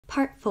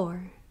Part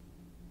 4.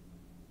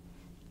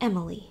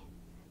 Emily,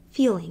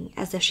 feeling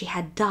as if she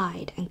had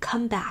died and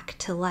come back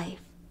to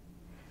life,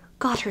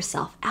 got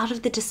herself out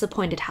of the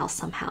disappointed house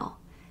somehow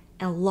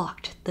and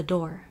locked the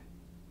door.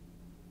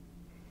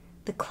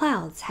 The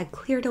clouds had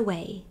cleared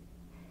away,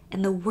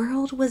 and the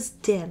world was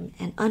dim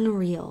and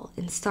unreal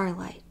in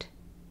starlight.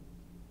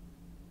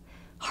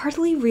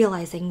 Hardly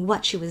realizing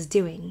what she was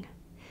doing,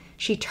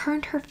 she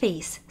turned her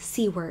face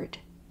seaward,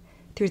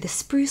 through the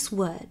spruce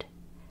wood,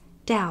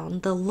 down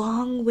the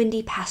long,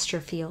 windy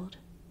pasture field,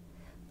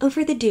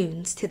 over the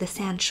dunes to the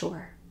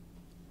sandshore,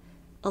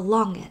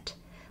 along it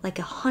like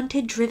a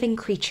haunted driven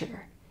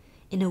creature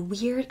in a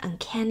weird,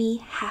 uncanny,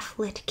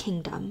 half-lit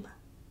kingdom.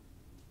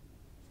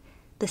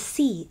 The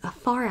sea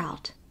afar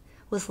out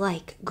was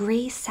like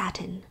gray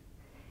satin,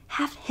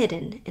 half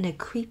hidden in a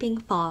creeping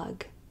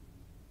fog,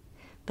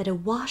 but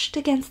it washed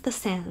against the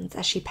sands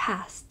as she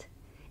passed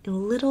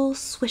in little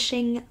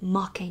swishing,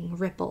 mocking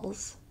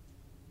ripples.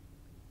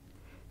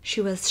 She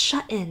was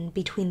shut in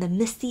between the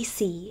misty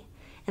sea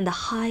and the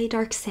high,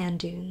 dark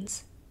sand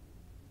dunes.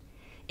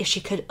 If she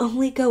could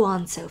only go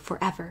on so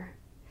forever,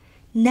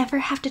 never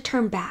have to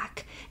turn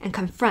back and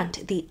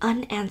confront the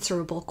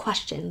unanswerable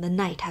question the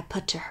night had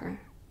put to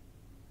her.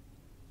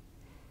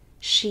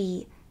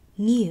 She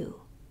knew,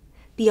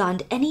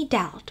 beyond any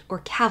doubt or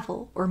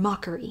cavil or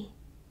mockery,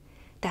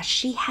 that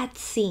she had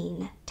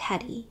seen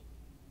Teddy,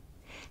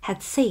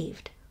 had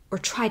saved or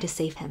tried to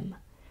save him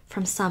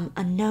from some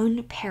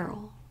unknown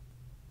peril.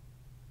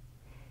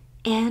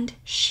 And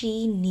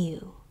she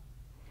knew,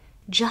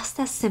 just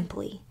as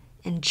simply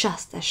and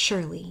just as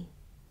surely,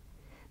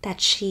 that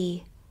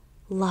she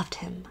loved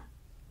him,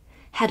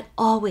 had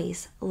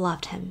always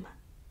loved him,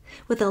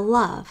 with a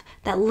love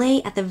that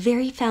lay at the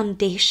very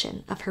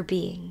foundation of her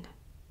being.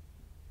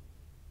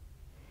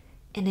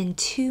 And in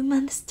 2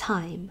 months'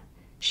 time,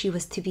 she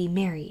was to be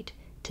married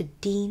to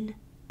Dean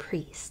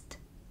Priest.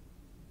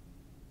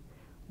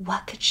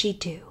 What could she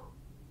do?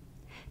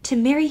 To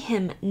marry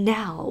him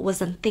now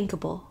was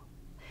unthinkable.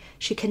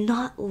 She could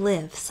not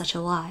live such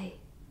a lie.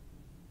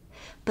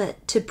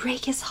 But to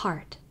break his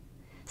heart,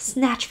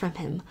 snatch from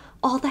him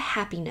all the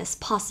happiness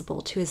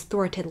possible to his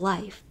thwarted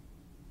life,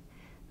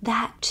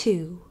 that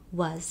too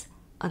was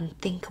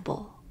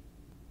unthinkable.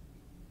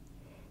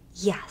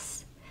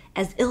 Yes,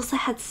 as Ilse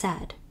had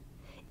said,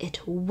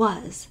 it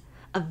was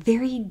a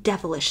very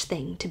devilish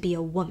thing to be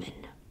a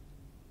woman.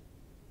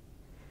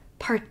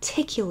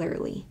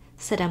 Particularly,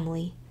 said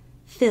Emily,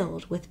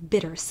 filled with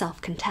bitter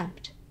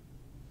self-contempt.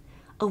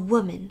 A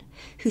woman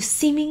who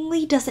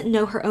seemingly doesn't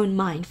know her own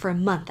mind for a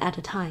month at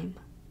a time.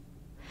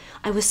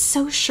 I was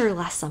so sure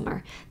last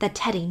summer that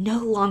Teddy no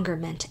longer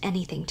meant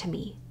anything to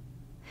me.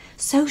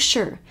 So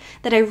sure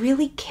that I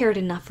really cared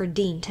enough for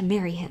Dean to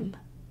marry him.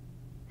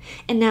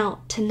 And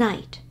now,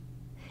 tonight,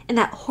 and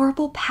that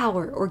horrible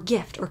power or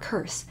gift or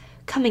curse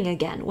coming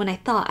again when I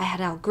thought I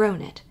had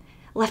outgrown it,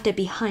 left it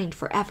behind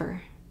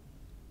forever.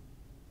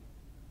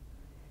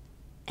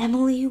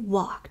 Emily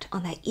walked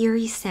on that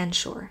eerie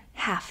sandshore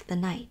half the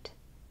night,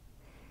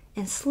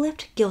 and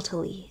slipped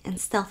guiltily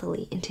and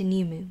stealthily into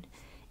New Moon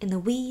in the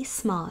wee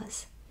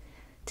smaws,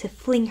 to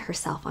fling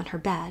herself on her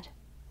bed,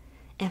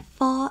 and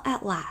fall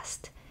at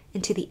last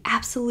into the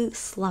absolute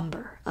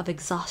slumber of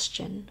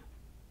exhaustion.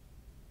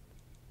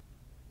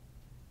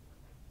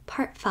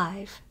 Part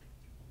 5.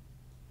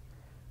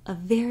 A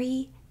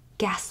very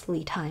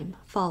ghastly time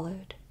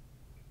followed.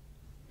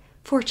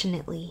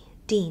 Fortunately,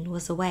 Dean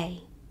was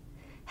away,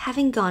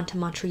 having gone to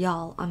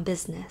Montreal on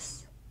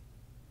business.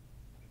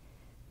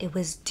 It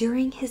was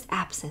during his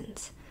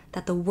absence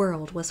that the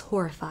world was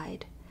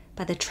horrified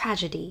by the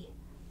tragedy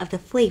of the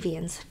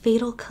Flavians'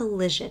 fatal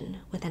collision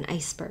with an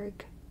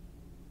iceberg.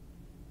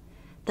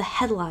 The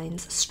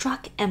headlines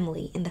struck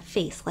Emily in the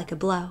face like a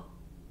blow.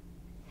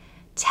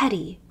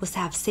 Teddy was to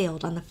have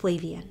sailed on the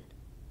Flavian.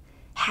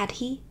 Had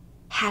he?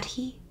 Had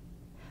he?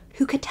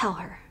 Who could tell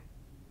her?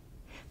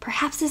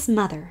 Perhaps his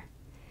mother,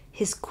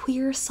 his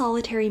queer,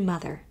 solitary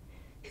mother,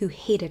 who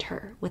hated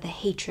her with a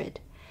hatred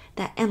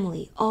that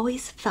Emily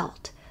always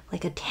felt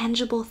like a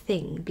tangible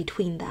thing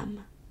between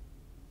them.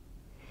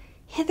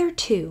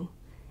 Hitherto,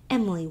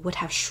 Emily would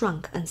have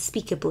shrunk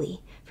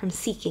unspeakably from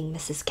seeking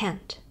Mrs.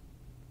 Kent.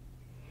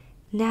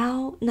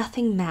 Now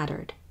nothing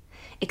mattered,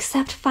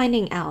 except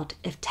finding out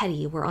if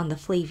Teddy were on the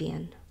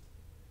Flavian.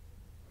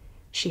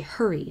 She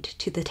hurried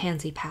to the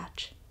tansy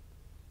patch.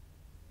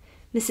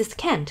 Mrs.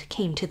 Kent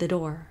came to the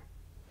door,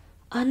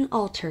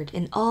 unaltered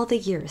in all the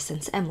years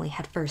since Emily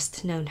had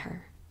first known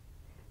her,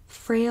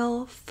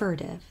 frail,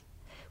 furtive,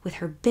 with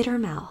her bitter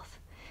mouth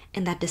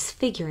and that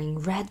disfiguring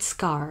red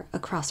scar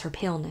across her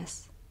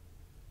paleness.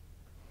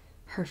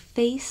 Her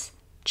face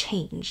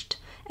changed,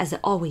 as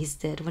it always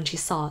did when she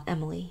saw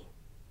Emily.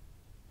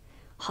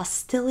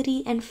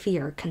 Hostility and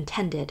fear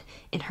contended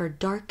in her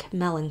dark,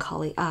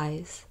 melancholy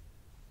eyes.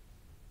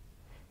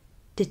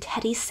 "Did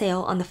Teddy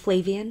sail on the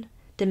Flavian?"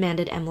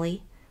 demanded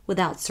Emily,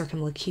 without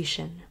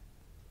circumlocution.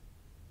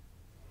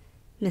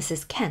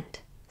 Mrs. Kent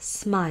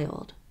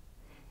smiled,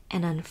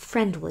 an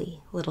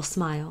unfriendly little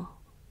smile.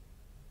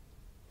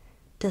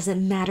 "Does it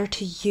matter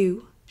to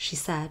you?" she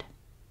said.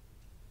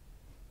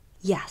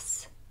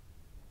 Yes.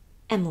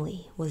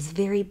 Emily was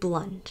very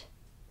blunt.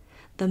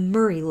 The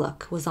Murray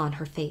look was on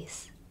her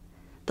face,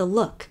 the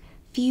look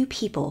few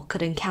people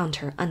could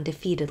encounter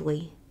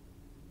undefeatedly.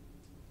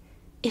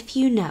 If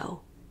you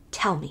know,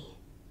 tell me.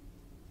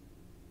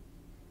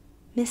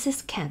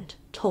 Mrs. Kent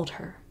told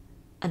her,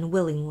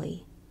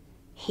 unwillingly,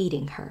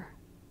 hating her,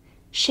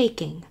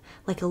 shaking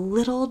like a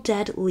little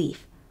dead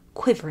leaf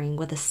quivering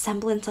with a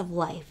semblance of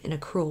life in a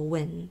cruel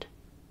wind.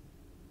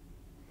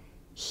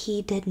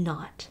 He did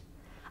not.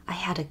 I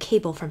had a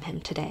cable from him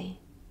today.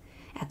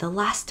 At the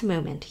last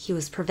moment he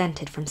was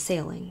prevented from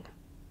sailing.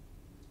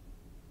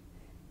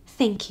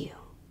 Thank you.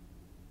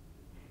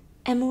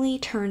 Emily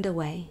turned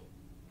away,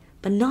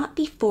 but not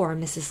before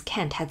Mrs.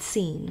 Kent had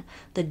seen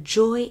the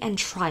joy and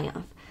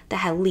triumph that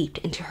had leaped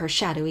into her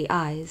shadowy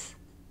eyes.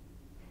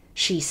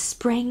 She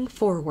sprang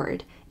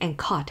forward and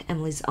caught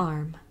Emily's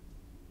arm.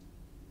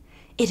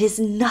 It is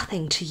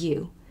nothing to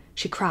you,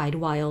 she cried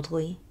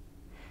wildly.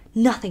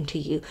 Nothing to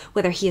you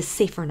whether he is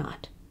safe or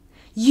not.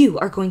 You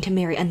are going to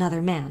marry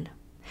another man.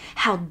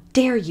 How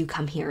dare you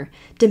come here,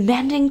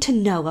 demanding to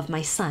know of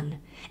my son,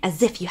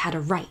 as if you had a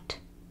right?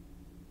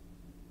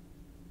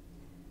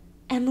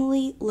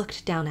 Emily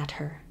looked down at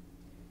her,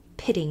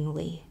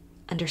 pityingly,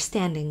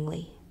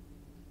 understandingly.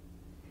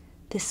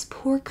 This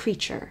poor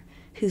creature,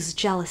 whose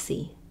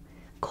jealousy,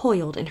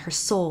 coiled in her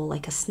soul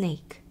like a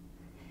snake,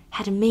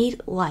 had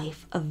made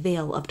life a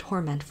veil of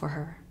torment for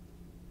her.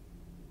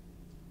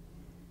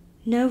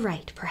 No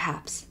right,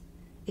 perhaps,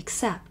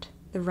 except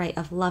the right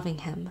of loving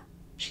him,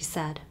 she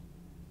said.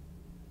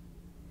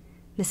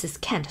 Mrs.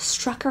 Kent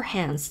struck her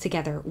hands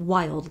together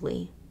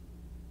wildly.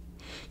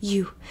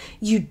 You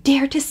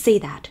dare to say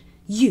that,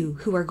 you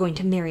who are going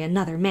to marry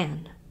another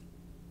man.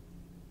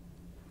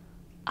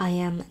 I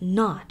am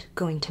not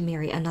going to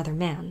marry another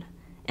man,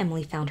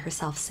 Emily found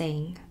herself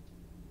saying.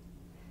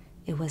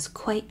 It was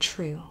quite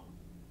true.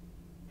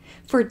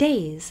 For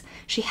days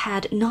she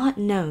had not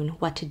known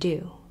what to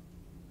do.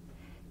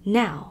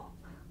 Now,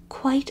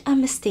 quite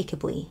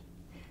unmistakably,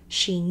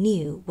 she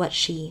knew what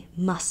she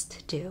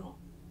must do.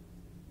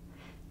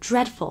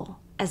 Dreadful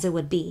as it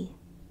would be,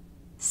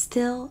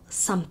 still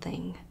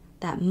something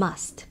that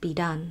must be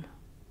done.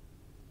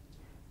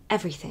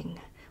 Everything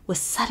was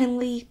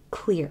suddenly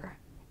clear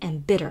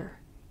and bitter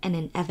and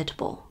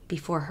inevitable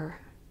before her.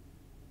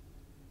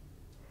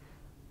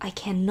 I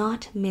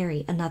cannot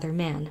marry another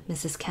man,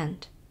 Mrs.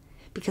 Kent,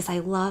 because I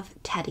love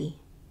Teddy.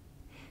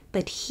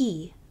 But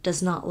he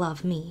does not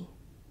love me.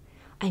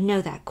 I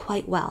know that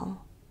quite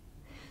well.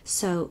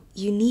 So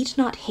you need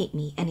not hate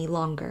me any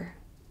longer.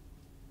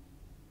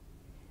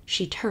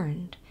 She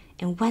turned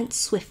and went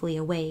swiftly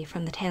away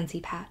from the tansy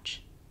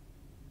patch.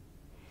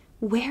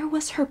 Where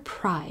was her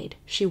pride,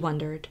 she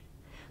wondered,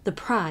 the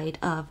pride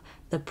of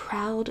the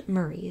proud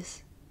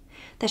Murrays,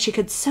 that she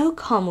could so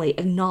calmly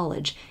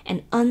acknowledge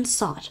an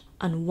unsought,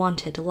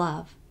 unwanted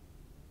love?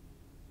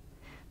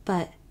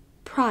 But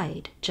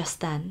pride, just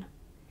then,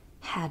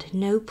 had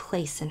no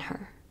place in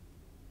her.